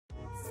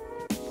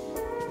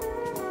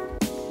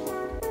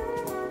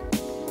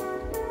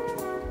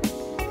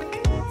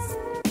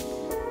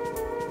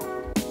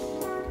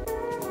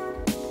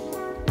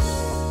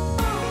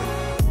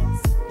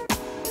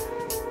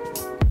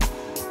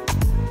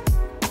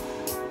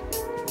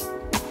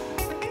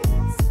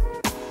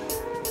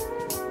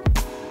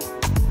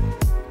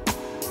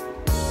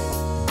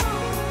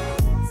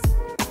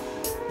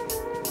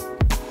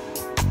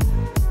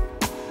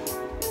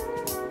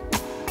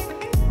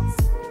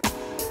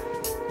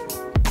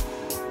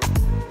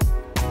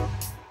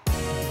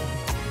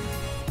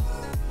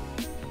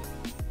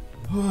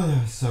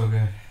so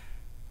good.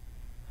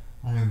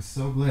 I am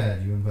so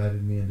glad you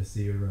invited me in to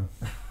see your room.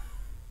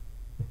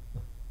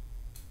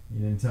 You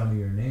didn't tell me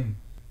your name.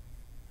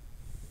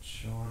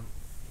 Sean.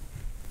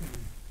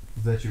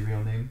 Is that your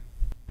real name?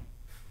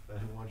 If I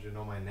didn't want you to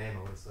know my name,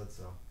 I would have said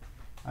so.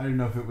 I didn't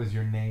know if it was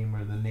your name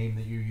or the name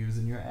that you use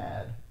in your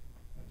ad.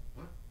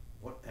 What?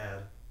 What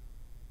ad?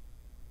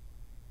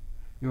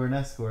 You're an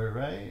escort,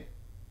 right?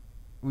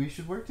 We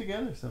should work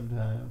together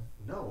sometime.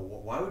 No,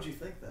 why would you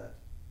think that?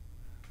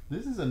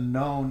 This is a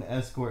known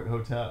escort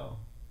hotel.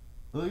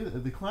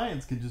 The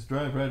clients can just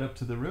drive right up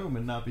to the room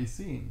and not be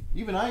seen.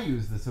 Even I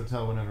use this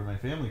hotel whenever my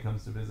family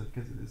comes to visit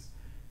because it is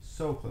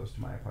so close to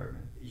my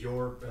apartment.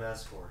 You're an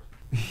escort.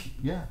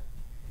 Yeah.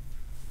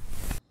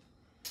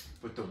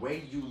 But the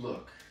way you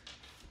look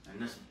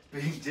and this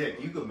big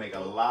dick, you could make a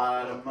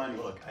lot of money.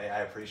 Look,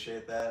 I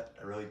appreciate that.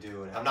 I really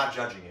do. And I'm not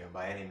judging you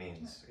by any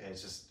means.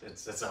 It's just,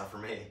 it's not for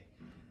me.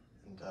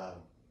 And,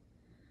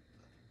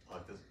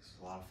 look, this is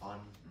a lot of fun,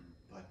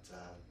 but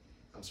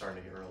I'm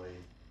starting to get really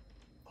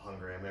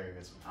hungry. I'm gonna go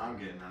get some food. I'm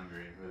getting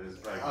hungry for this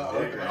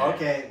fucking dick, right?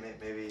 Okay,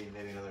 maybe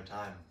another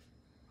time.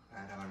 All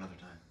right, how about another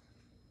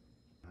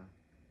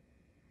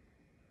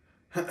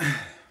time?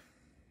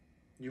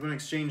 You want to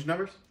exchange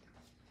numbers?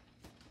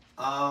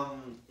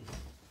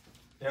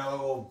 You know,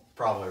 we'll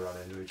probably run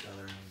into each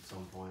other at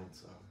some point,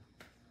 so.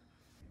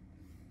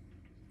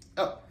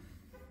 Oh.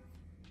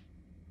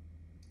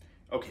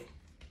 Okay.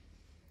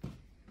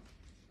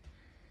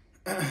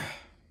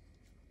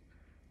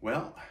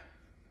 Well,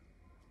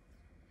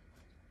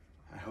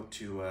 I hope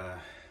to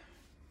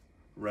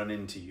run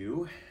into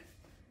you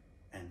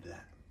and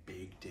that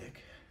big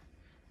dick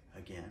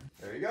again.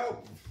 There you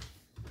go.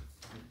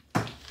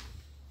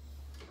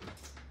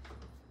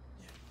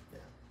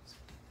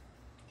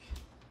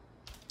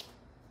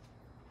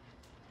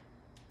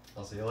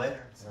 I'll see you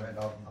later. All right,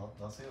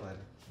 I'll see you later.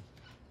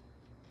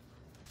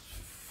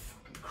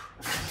 Fucking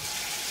Christ.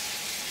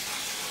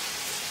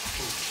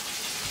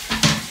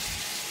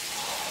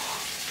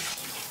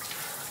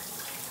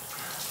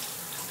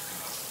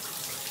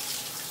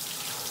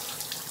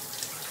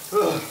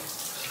 Ugh.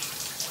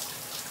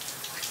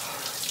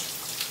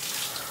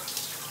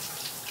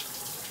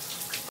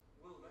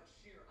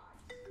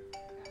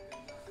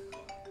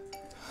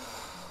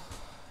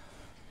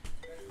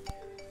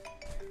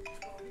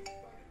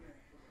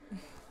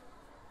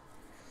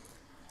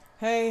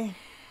 Hey,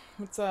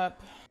 what's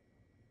up?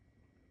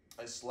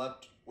 I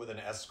slept with an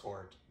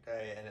escort,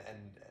 okay, and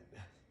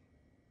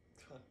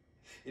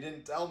he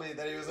didn't tell me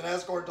that he was an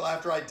escort until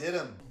after I did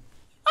him.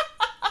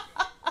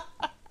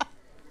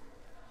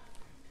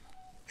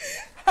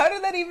 How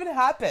did that even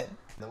happen?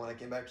 And then when I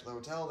came back to the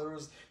hotel, there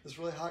was this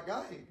really hot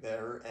guy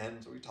there,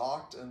 and we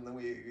talked, and then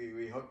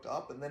we hooked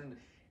up, and then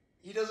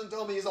he doesn't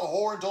tell me he's a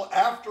whore until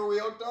after we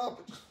hooked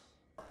up.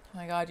 Oh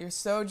my god, you're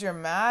so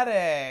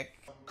dramatic.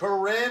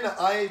 Corrine,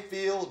 I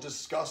feel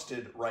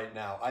disgusted right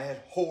now. I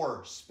had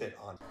whore spit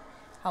on.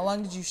 How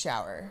long did you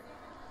shower?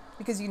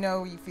 Because you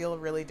know you feel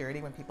really dirty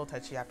when people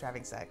touch you after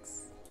having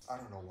sex. I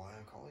don't know why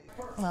I call you.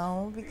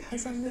 Well,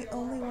 because I'm the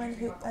only one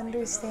who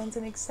understands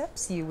and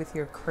accepts you with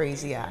your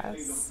crazy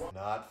ass.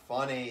 Not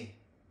funny.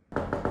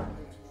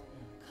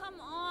 Come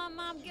on,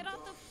 Mom, get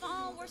off the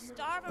phone. We're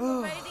starving.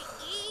 We're ready to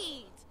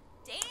eat.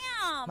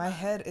 Damn. My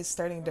head is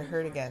starting to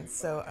hurt again,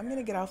 so I'm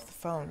gonna get off the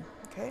phone,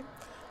 okay?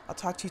 I'll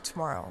talk to you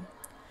tomorrow.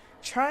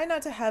 Try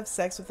not to have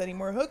sex with any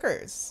more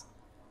hookers.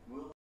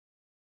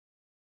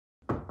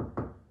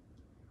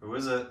 Who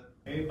is it?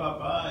 Hey,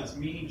 Papa, it's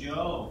me,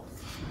 Joe.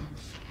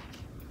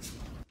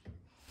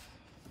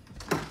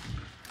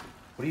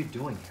 What are you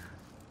doing here?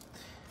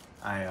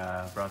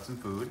 I brought some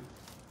food.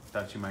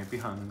 Thought you might be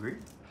hungry.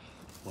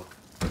 Look,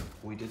 what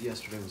we did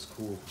yesterday was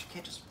cool, but you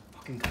can't just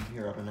fucking come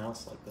here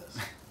unannounced like this.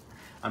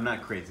 I'm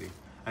not crazy.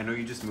 I know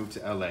you just moved to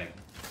LA,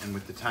 and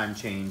with the time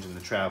change and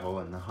the travel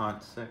and the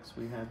hot sex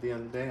we had the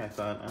other day, I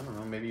thought, I don't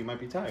know, maybe you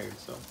might be tired,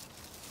 so.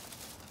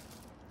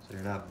 So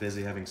you're not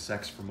busy having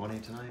sex for money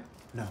tonight?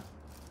 No.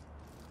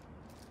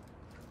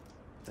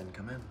 Then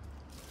come in.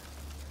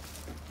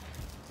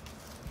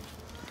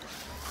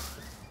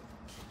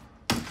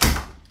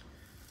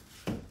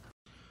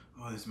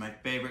 Oh, this is my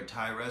favorite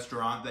Thai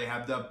restaurant. They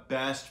have the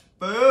best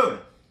food.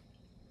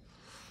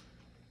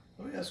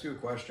 Let me ask you a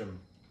question.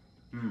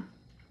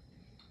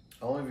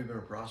 How long have you been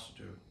a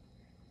prostitute?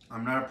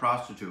 I'm not a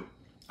prostitute.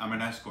 I'm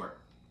an escort.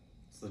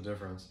 What's the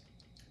difference?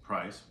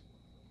 Price.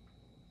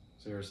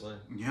 Seriously?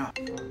 Yeah.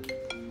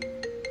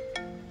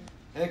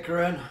 Hey,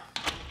 Corrine.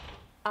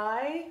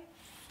 I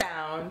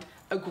found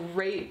a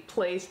great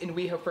place in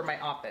WeHo for my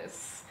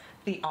office.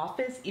 The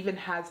office even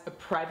has a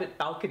private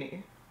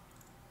balcony.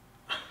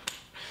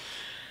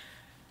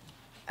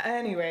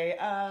 Anyway,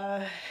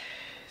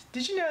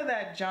 did you know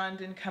that John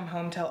didn't come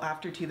home till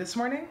after 2 this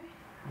morning?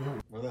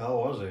 Where the hell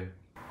was he?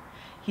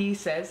 He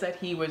says that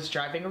he was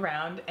driving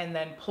around and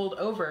then pulled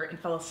over and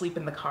fell asleep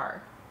in the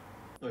car.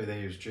 Oh, you think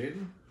he was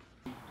cheating?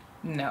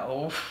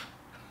 No.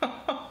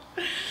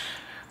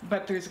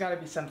 But there's gotta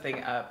be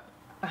something up.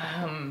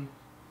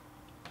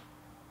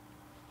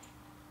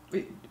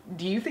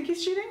 Do you think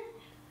he's cheating?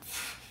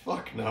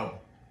 Fuck no.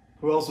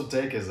 Who else would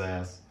take his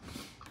ass?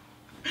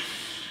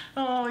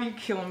 Oh, you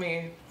kill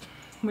me.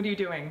 What are you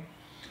doing?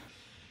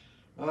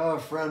 Oh, a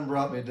friend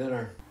brought me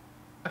dinner.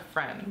 A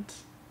friend.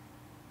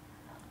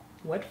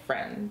 What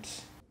friend?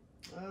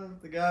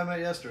 The guy I met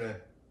yesterday.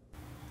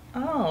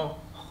 Oh,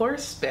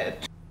 horse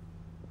spit.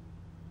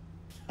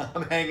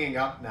 I'm hanging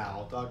up now.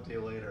 I'll talk to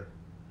you later.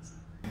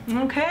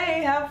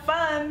 Okay, have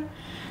fun.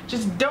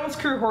 Just don't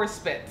screw horse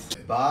spit.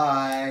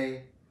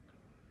 Bye.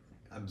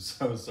 I'm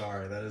so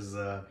sorry. That is,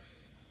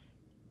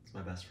 it's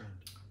my best friend.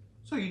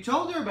 So you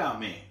told her about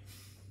me.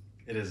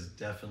 It is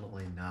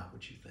definitely not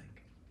what you think.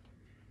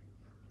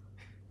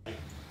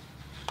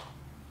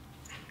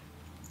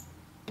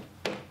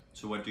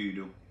 So what do you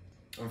do?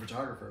 I'm a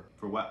photographer.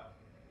 For what?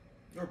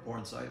 You're a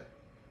porn site.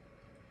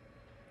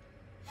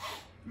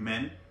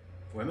 Men?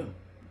 Women.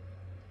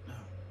 No.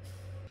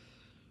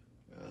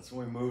 That's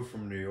when we moved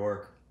from New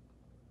York.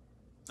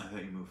 I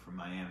thought you moved from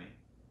Miami.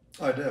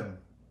 Oh, I did.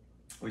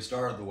 We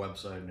started the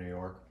website in New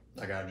York.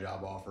 I got a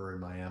job offer in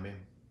Miami.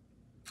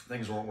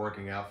 Things weren't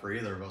working out for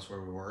either of us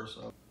where we were,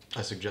 so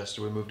I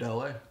suggested we move to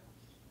LA.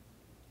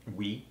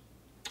 We?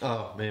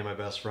 Oh, me and my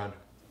best friend.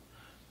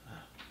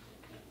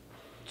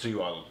 So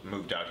you all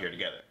moved out here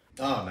together?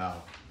 Oh, no.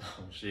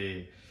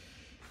 She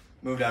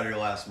moved out here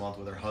last month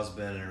with her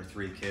husband and her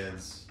 3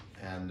 kids,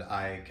 and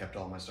I kept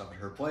all my stuff at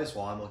her place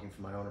while I'm looking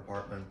for my own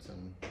apartment,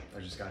 and I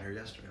just got here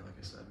yesterday, like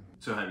I said.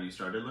 So have you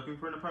started looking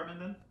for an apartment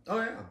then?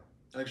 Oh, yeah.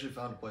 I actually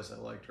found a place I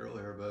liked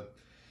earlier, but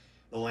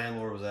the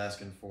landlord was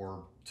asking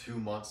for 2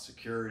 months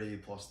security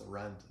plus the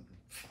rent,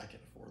 and I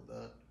can't afford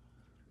that.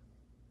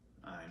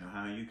 I know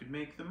how you could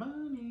make the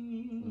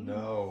money.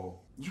 No.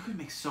 You could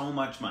make so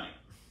much money.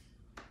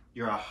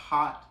 You're a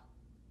hot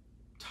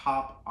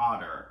top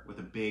otter with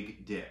a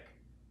big dick.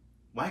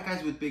 White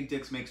guys with big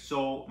dicks make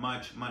so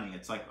much money.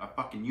 It's like a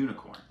fucking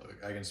unicorn.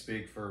 Look, I can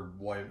speak for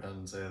white men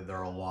and say that there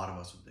are a lot of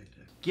us with big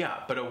dicks.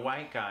 Yeah, but a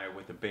white guy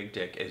with a big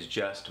dick is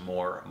just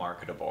more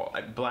marketable.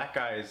 Black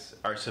guys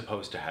are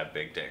supposed to have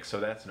big dicks, so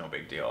that's no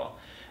big deal.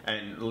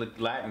 And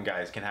Latin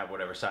guys can have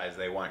whatever size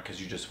they want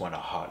because you just want a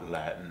hot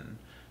Latin.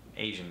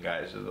 Asian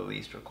guys are the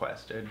least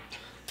requested.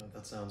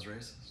 That sounds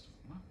racist.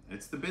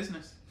 It's the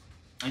business.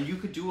 And you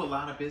could do a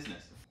lot of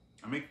business.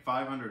 I make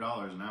 $500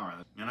 an hour,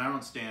 and I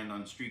don't stand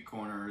on street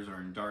corners or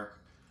in dark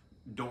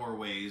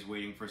doorways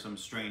waiting for some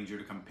stranger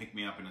to come pick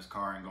me up in his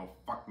car and go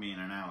fuck me in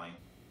an alley.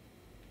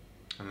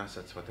 Unless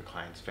that's what the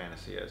client's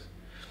fantasy is.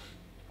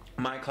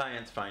 My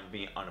clients find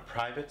me on a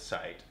private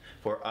site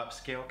for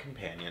upscale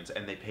companions,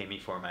 and they pay me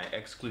for my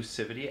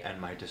exclusivity and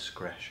my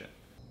discretion.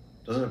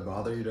 Doesn't it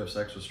bother you to have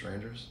sex with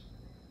strangers?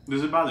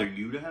 Does it bother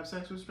you to have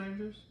sex with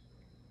strangers?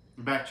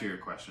 Back to your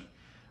question.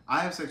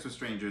 I have sex with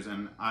strangers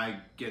and I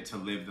get to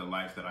live the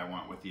life that I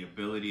want with the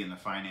ability and the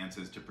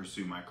finances to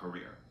pursue my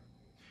career.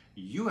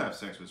 You have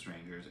sex with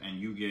strangers and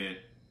you get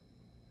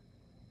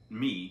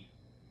me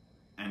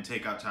and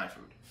take out Thai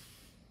food.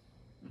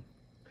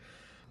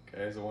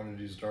 Okay, so when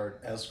did you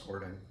start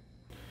escorting?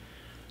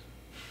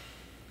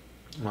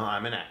 Well,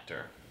 I'm an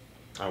actor.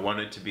 I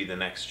wanted to be the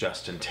next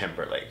Justin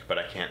Timberlake, but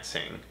I can't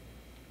sing.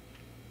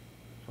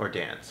 Or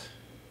dance.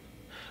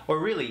 Or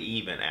really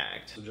even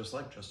act. So just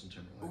like Justin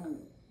Timberlake. Ooh,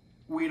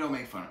 we don't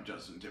make fun of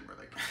Justin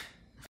Timberlake.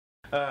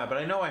 But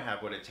I know I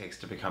have what it takes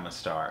to become a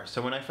star.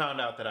 So when I found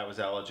out that I was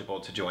eligible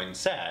to join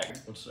SAG...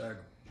 What's SAG?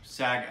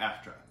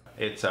 SAG-AFTRA.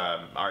 It's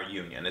our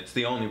union. It's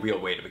the only real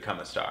way to become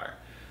a star.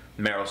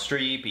 Meryl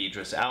Streep,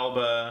 Idris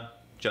Elba,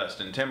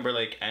 Justin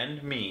Timberlake,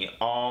 and me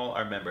all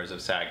are members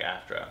of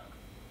SAG-AFTRA.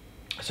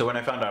 So when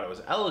I found out I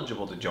was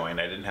eligible to join,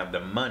 I didn't have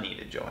the money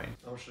to join.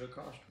 How much did it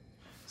cost?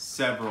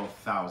 Several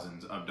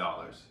thousands of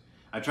dollars.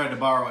 I tried to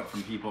borrow it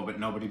from people, but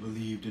nobody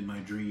believed in my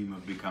dream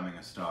of becoming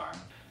a star.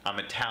 I'm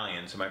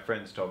Italian, so my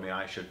friends told me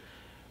I should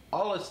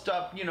all this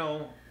stuff, you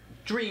know,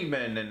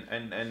 dreaming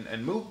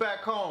and move back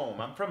home.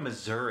 I'm from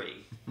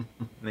Missouri. And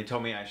they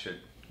told me I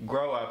should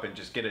grow up and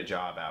just get a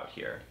job out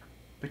here.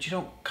 But you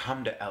don't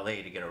come to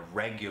LA to get a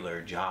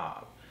regular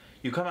job.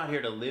 You come out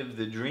here to live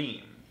the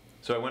dream.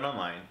 So I went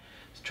online,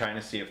 trying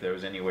to see if there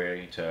was any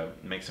way to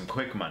make some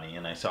quick money,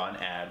 and I saw an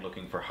ad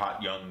looking for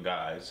hot young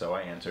guys, so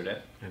I answered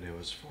it. And it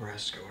was for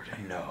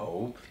escorting.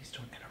 No, please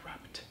don't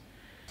interrupt.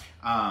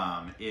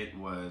 It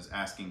was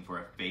asking for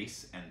a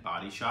face and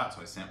body shot,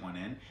 so I sent one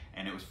in,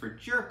 and it was for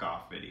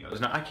jerk-off videos.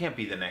 Now, I can't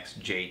be the next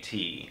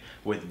JT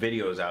with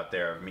videos out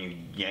there of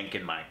me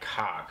yanking my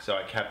cock, so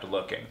I kept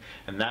looking,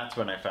 and that's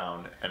when I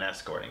found an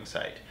escorting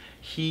site.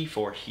 He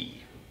for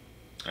he.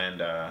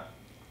 And,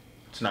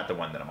 it's not the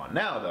one that I'm on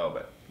now, though,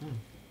 but...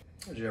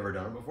 Had you ever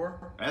done it before?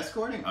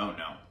 Escorting? Oh,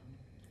 no.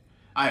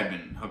 I had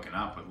been hooking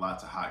up with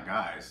lots of hot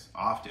guys,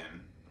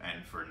 often,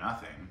 and for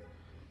nothing.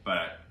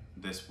 But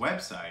this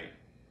website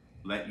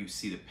let you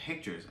see the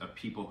pictures of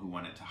people who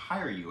wanted to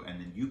hire you, and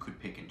then you could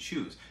pick and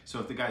choose. So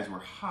if the guys were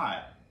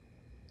hot,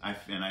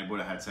 and I would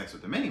have had sex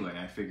with them anyway,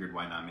 I figured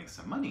why not make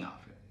some money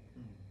off it.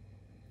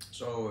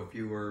 So if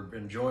you were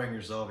enjoying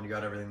yourself and you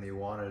got everything that you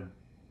wanted,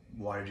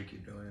 why did you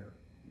keep doing it?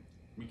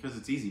 Because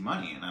it's easy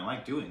money, and I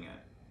like doing it.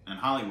 And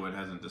Hollywood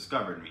hasn't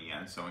discovered me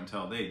yet, so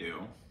until they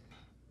do...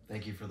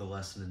 Thank you for the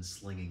lesson in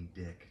slinging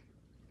dick.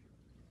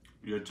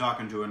 You're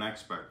talking to an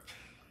expert.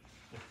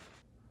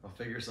 I'll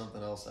figure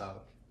something else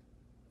out.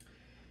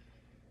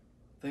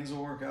 Things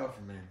will work out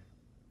for me.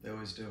 They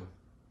always do.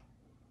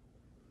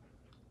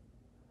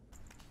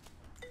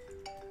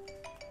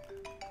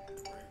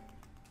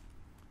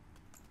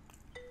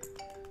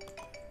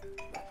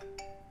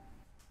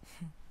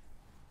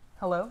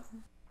 Hello?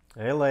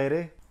 Hey,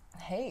 lady.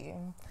 Hey,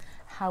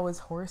 how was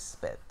horse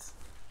spit?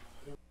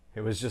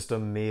 It was just a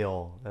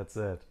meal. That's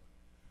it.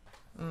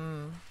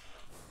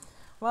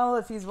 Well,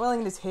 if he's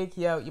willing to take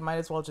you out, you might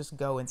as well just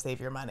go and save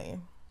your money.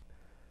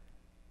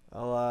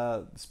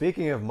 Well,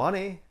 speaking of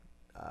money,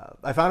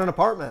 I found an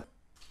apartment.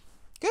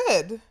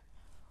 Good.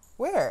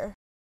 Where?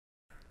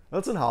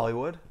 That's in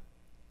Hollywood.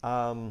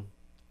 Listen,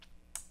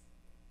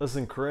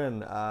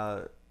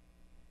 Corrine,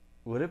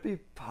 would it be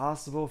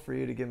possible for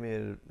you to give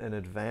me an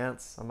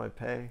advance on my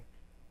pay?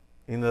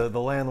 I mean,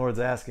 the landlord's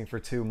asking for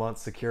 2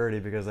 months security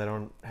because I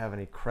don't have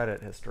any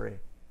credit history.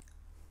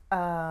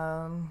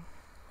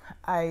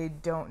 I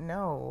don't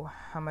know.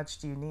 How much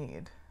do you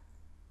need?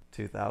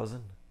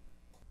 2,000?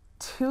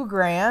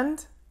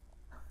 $2,000?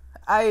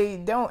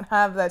 I don't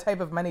have that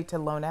type of money to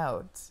loan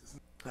out.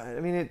 I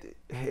mean,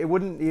 it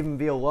wouldn't even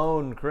be a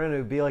loan, Corrine. It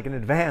would be like an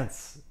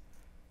advance.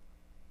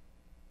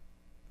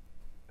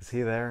 Is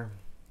he there?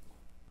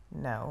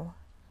 No.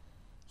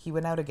 He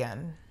went out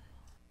again.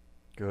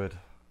 Good.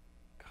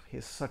 God, he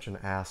is such an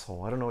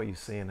asshole. I don't know what you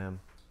see in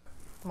him.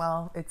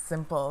 Well, it's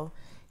simple.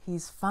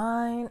 He's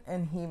fine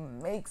and he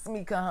makes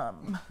me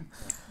come.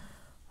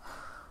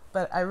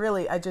 But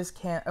I just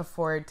can't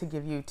afford to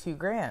give you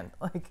 $2,000.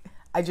 Like,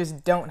 I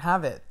just don't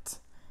have it.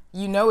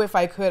 You know, if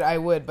I could, I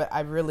would, but I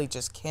really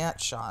just can't,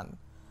 Sean.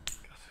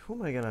 God, who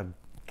am I gonna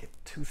get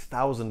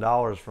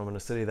 $2,000 from in a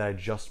city that I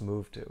just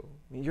moved to?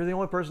 I mean, you're the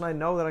only person I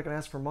know that I can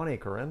ask for money,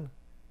 Corrine.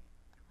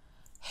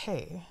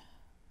 Hey,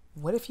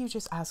 what if you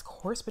just ask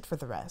Horsebit for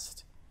the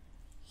rest?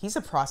 He's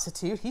a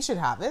prostitute. He should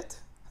have it.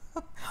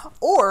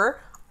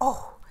 Or,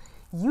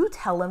 you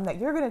tell him that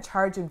you're going to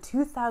charge him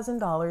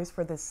 $2,000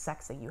 for the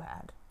sex that you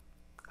had.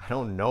 I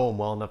don't know him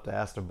well enough to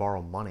ask to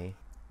borrow money.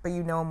 But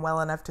you know him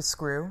well enough to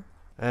screw?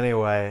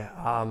 Anyway,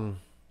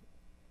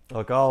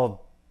 look,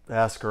 I'll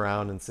ask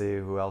around and see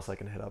who else I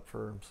can hit up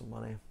for some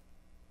money.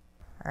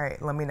 All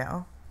right, let me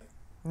know.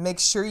 Make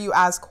sure you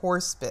ask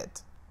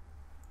Horsebit.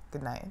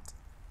 Good night.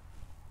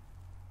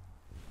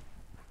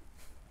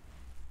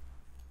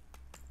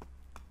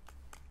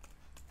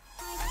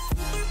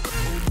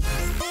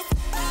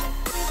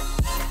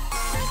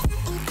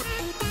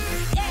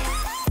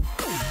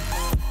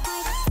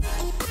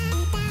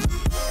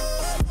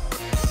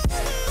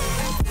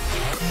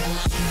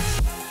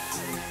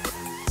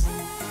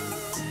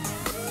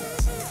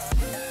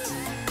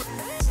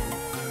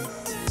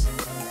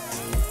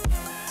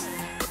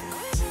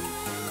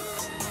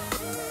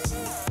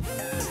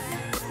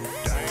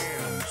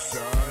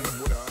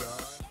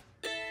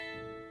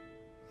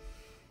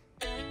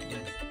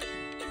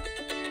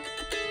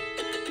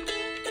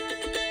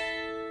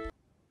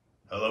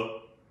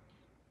 Hello?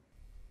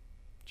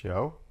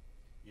 Joe?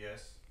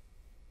 Yes.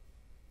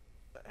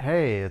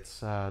 Hey,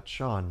 it's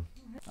Sean.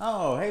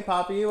 Oh, hey,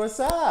 Poppy, what's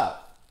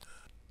up?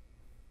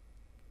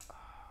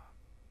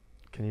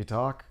 Can you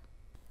talk?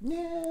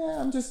 Yeah,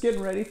 I'm just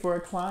getting ready for a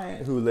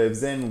client who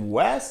lives in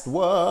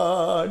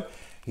Westwood.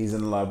 He's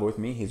in love with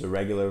me. He's a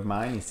regular of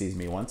mine. He sees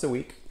me once a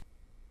week.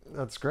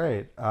 That's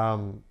great.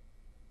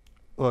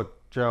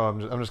 Look, Joe,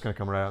 I'm just gonna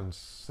come right out and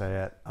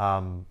say it.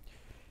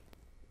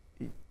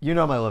 You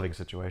know my living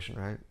situation,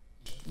 right?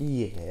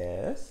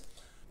 Yes.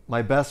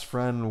 My best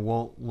friend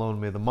won't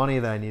loan me the money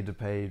that I need to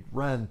pay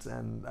rent,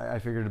 and I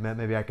figured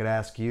maybe I could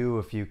ask you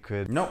if you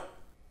could... Nope.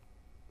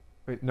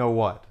 Wait, no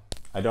what?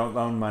 I don't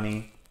loan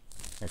money.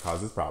 It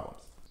causes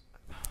problems.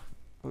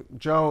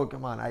 Joe,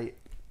 come on. I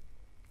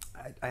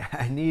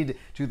need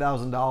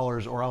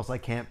 $2,000 or else I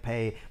can't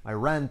pay my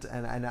rent,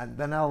 and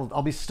then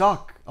I'll be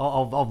stuck.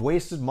 I've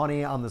wasted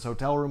money on this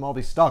hotel room. I'll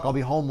be stuck. I'll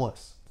be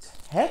homeless.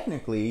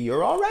 Technically,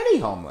 you're already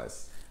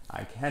homeless.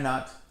 I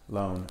cannot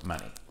loan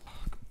money.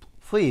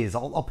 Please,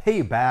 I'll pay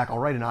you back. I'll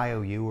write an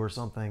IOU or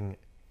something.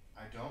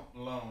 I don't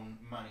loan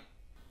money.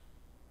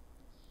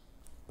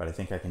 But I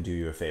think I can do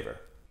you a favor.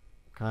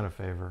 What kind of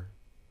favor?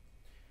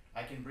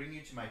 I can bring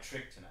you to my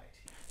trick tonight.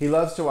 He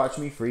loves to watch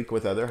me freak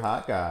with other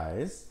hot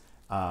guys.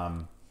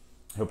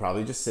 He'll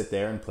probably just sit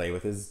there and play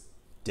with his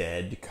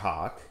dead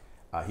cock.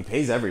 He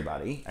pays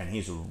everybody, and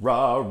he's rich.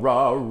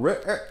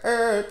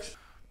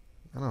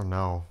 I don't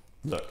know.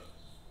 Look,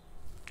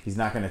 he's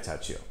not going to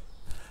touch you.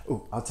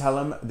 Ooh, I'll tell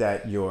him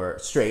that you're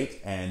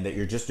straight and that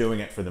you're just doing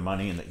it for the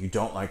money and that you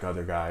don't like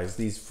other guys.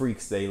 These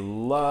freaks, they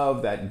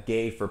love that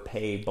gay for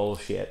pay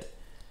bullshit.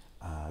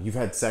 You've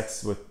had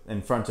sex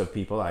in front of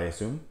people, I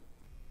assume?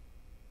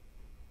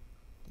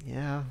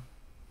 Yeah.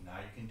 Now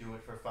you can do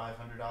it for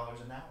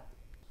 $500 an hour.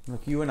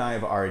 Look, you and I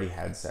have already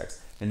had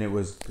sex, and it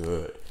was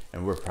good,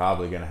 and we're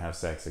probably going to have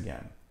sex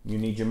again. You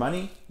need your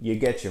money, you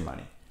get your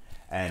money.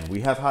 And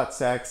we have hot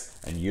sex,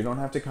 and you don't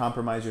have to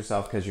compromise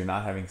yourself because you're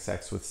not having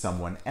sex with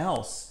someone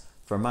else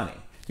for money.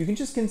 You can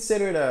just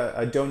consider it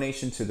a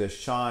donation to the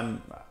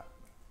Sean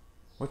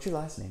What's your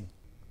last name?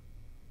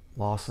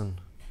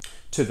 Lawson.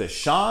 To the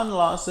Sean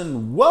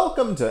Lawson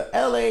Welcome to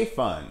LA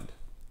Fund.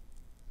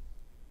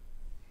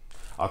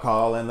 I'll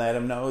call and let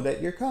him know that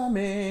you're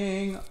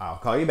coming. I'll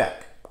call you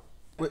back.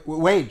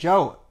 Wait,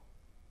 Joe.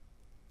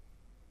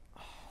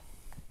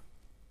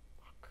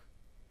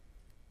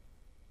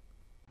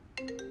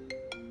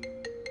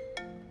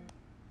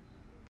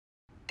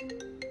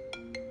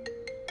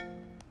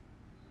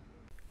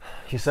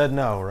 He said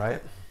no,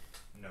 right?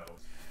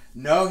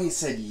 No, he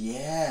said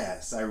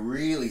yes. I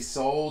really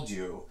sold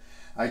you.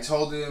 I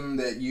told him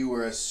that you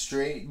were a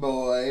straight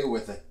boy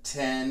with a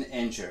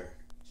 10-incher.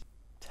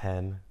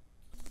 10.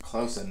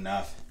 Close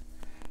enough.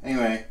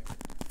 Anyway,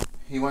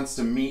 he wants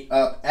to meet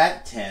up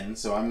at 10,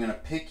 so I'm going to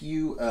pick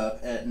you up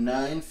at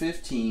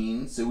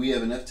 9:15 so we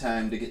have enough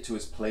time to get to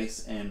his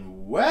place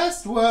in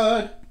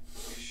Westwood.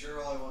 You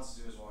sure all he wants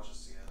to do is watch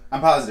us together?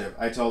 I'm positive.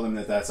 I told him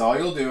that that's all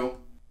you'll do.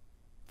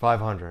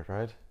 500,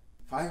 right?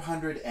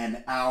 500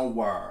 an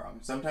hour.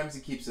 Sometimes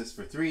he keeps us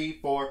for 3,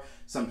 4,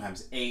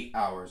 sometimes 8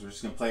 hours. We're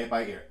just going to play it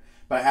by ear.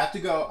 But I have to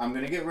go. I'm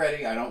going to get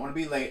ready. I don't want to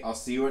be late. I'll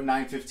see you at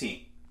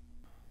 9:15.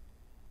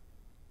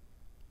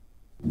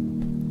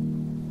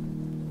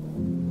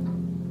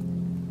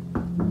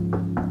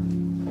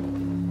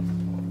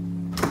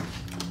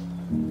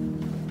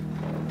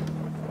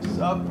 What's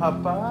up,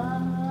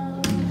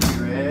 Papa?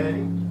 You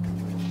ready?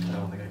 I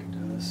don't think I can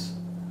do this.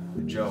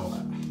 Joe.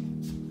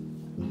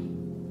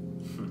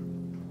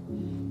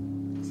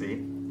 See?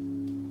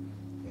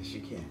 Yes, you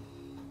can.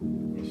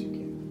 Yes, you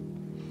can.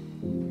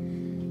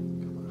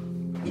 Come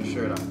on. Put your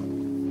shirt on.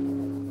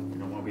 You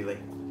don't want to be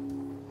late.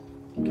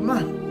 Come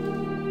on.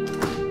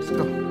 Let's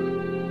go.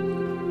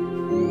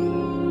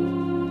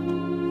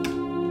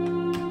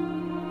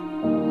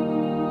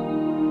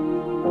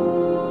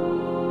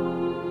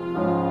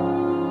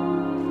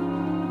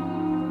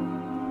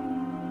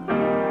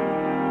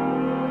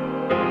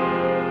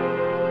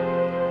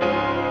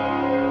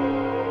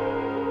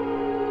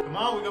 Come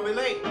on, we're gonna be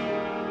late.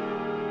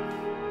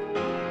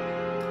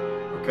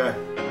 Okay.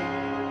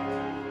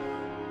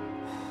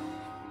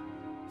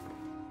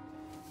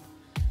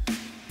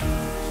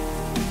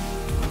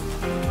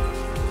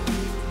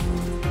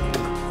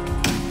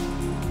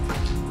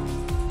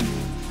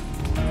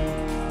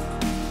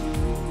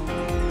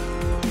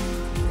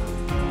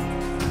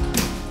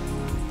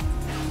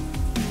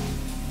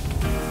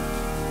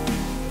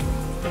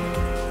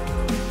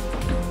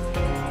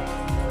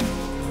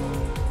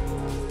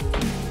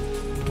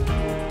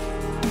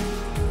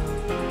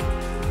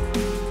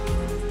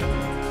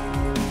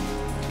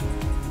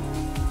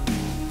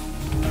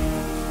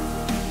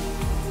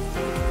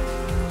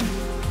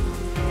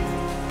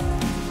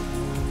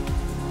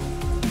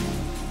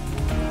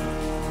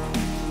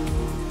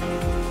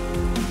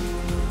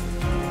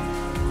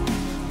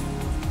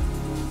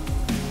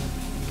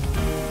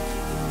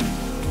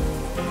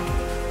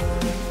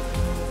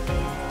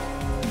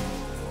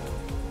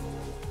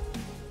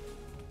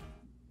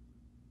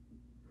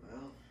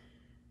 Well,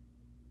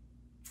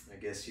 I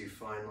guess you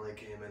finally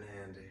came in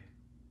handy.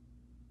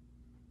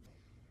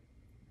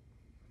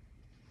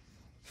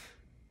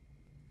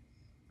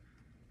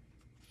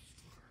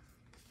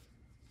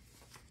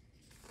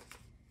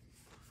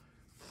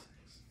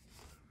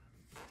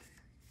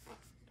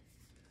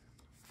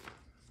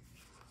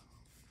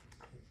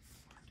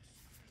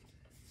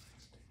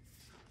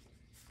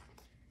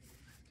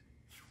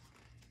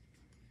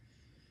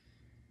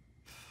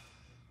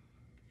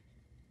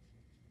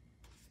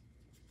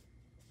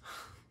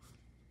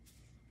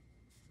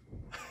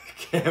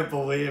 Can't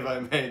believe I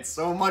made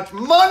so much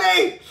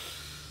money!